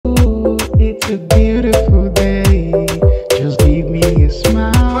It's a beautiful day. Just give me a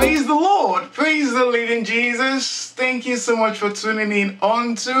smile. Praise the Lord. Praise the living Jesus. Thank you so much for tuning in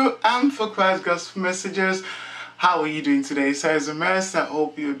onto and for Christ Gospel Messages. How are you doing today? Sirs and Mass, I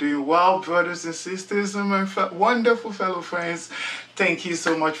hope you're doing well, brothers and sisters and my wonderful fellow friends. Thank you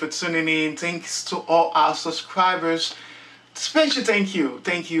so much for tuning in. Thanks to all our subscribers. Special thank you.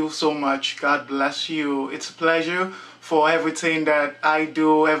 Thank you so much. God bless you. It's a pleasure for everything that I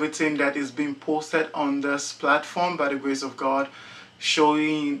do, everything that is being posted on this platform by the grace of God,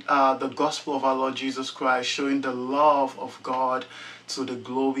 showing the gospel of our Lord Jesus Christ, showing the love of God to the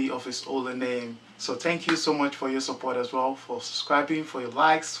glory of His holy name. So thank you so much for your support as well, for subscribing, for your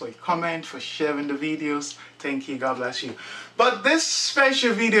likes, for your comment, for sharing the videos. Thank you. God bless you. But this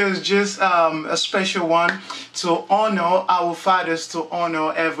special video is just a special one to honor our fathers, to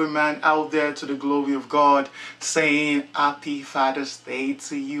honor every man out there to the glory of God, saying Happy Father's Day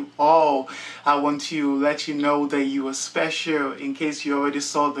to you all. I want to let you know that you are special. In case you already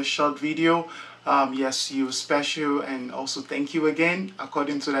saw the short video, yes, you are special, and also thank you again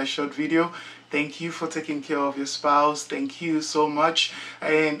according to that short video. Thank you for taking care of your spouse. Thank you so much.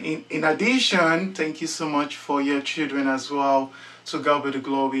 And in addition, thank you so much for your children as well. To God be the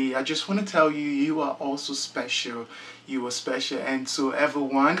glory. I just want to tell you, you are also special. You are special. And to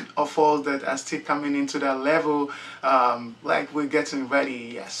everyone of all that are still coming into that level, like we're getting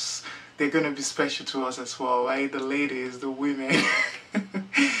ready, yes, they're going to be special to us as well, right? The ladies, the women,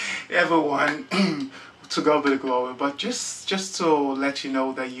 everyone. To God be the glory. But just to let you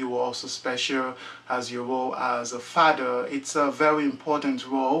know that you are also special as your role as a father. It's a very important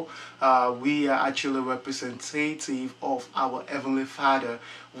role. We are actually representative of our Heavenly Father.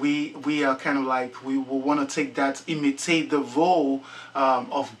 We are kind of like, we will want to take that, imitate the role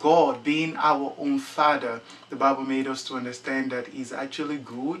of God being our own Father. The Bible made us to understand that He's actually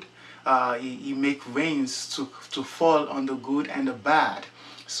good. He make rains to fall on the good and the bad.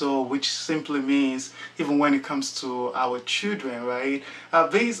 So, which simply means, even when it comes to our children, right?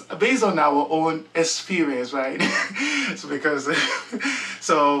 Based on our own experience, right?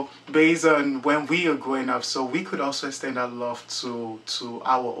 So based on when we are growing up, so we could also extend our love to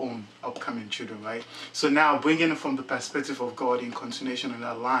our own upcoming children, right? So now bringing it from the perspective of God in continuation of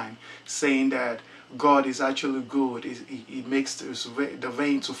that line, saying that God is actually good. He makes the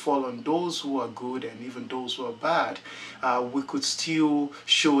rain to fall on those who are good and even those who are bad. We could still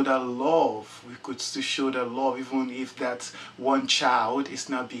show that love. We could still show that love even if that one child is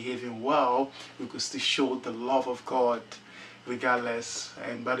not behaving well. We could still show the love of God regardless.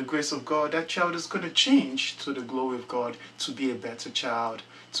 And by the grace of God, that child is going to change to the glory of God, to be a better child,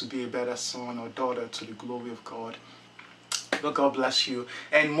 to be a better son or daughter to the glory of God. But God bless you.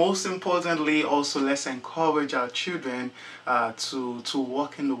 And most importantly, also let's encourage our children to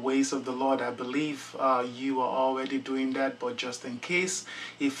walk in the ways of the Lord. I believe you are already doing that, but just in case,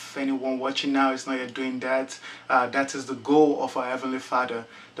 if anyone watching now is not yet doing that, that is the goal of our Heavenly Father.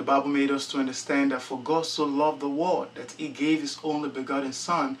 The Bible made us to understand that for God so loved the world that He gave His only begotten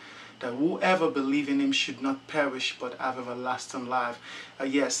Son, that whoever believes in Him should not perish but have everlasting life.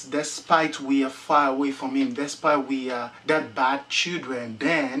 Yes, despite we are far away from Him, despite we are that bad children,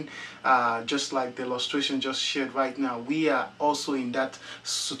 then just like the illustration just shared right now, we are also in that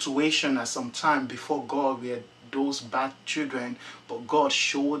situation at some time before God. We are those bad children, but God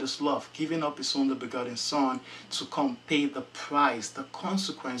showed His love, giving up His only begotten Son to come pay the price, the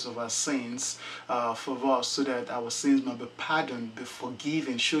consequence of our sins for us, so that our sins might be pardoned, be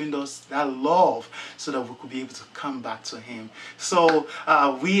forgiven, showing us that love so that we could be able to come back to Him. So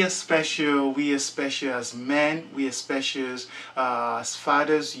we are special. We are special as men. We are special as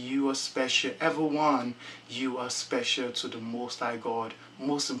fathers. You are special. Everyone, you are special to the Most High God.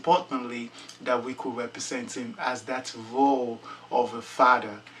 Most importantly, that we could represent Him as that role of a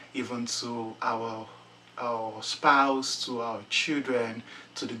father, even to our spouse, to our children,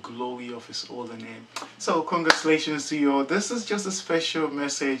 to the glory of His holy name. So congratulations to you all. This is just a special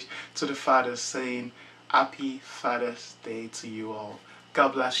message to the fathers, saying Happy Father's Day to you all.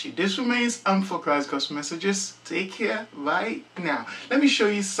 God bless you. This remains for Christ Gospel Messages. Take care right now. Let me show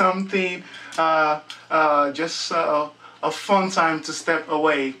you something, just a fun time to step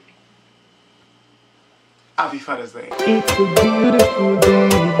away. Happy Father's Day. It's a beautiful day.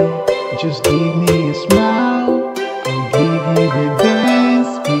 Just give me a smile. I'll give you the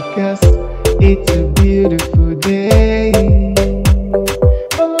dance because it's a beautiful day.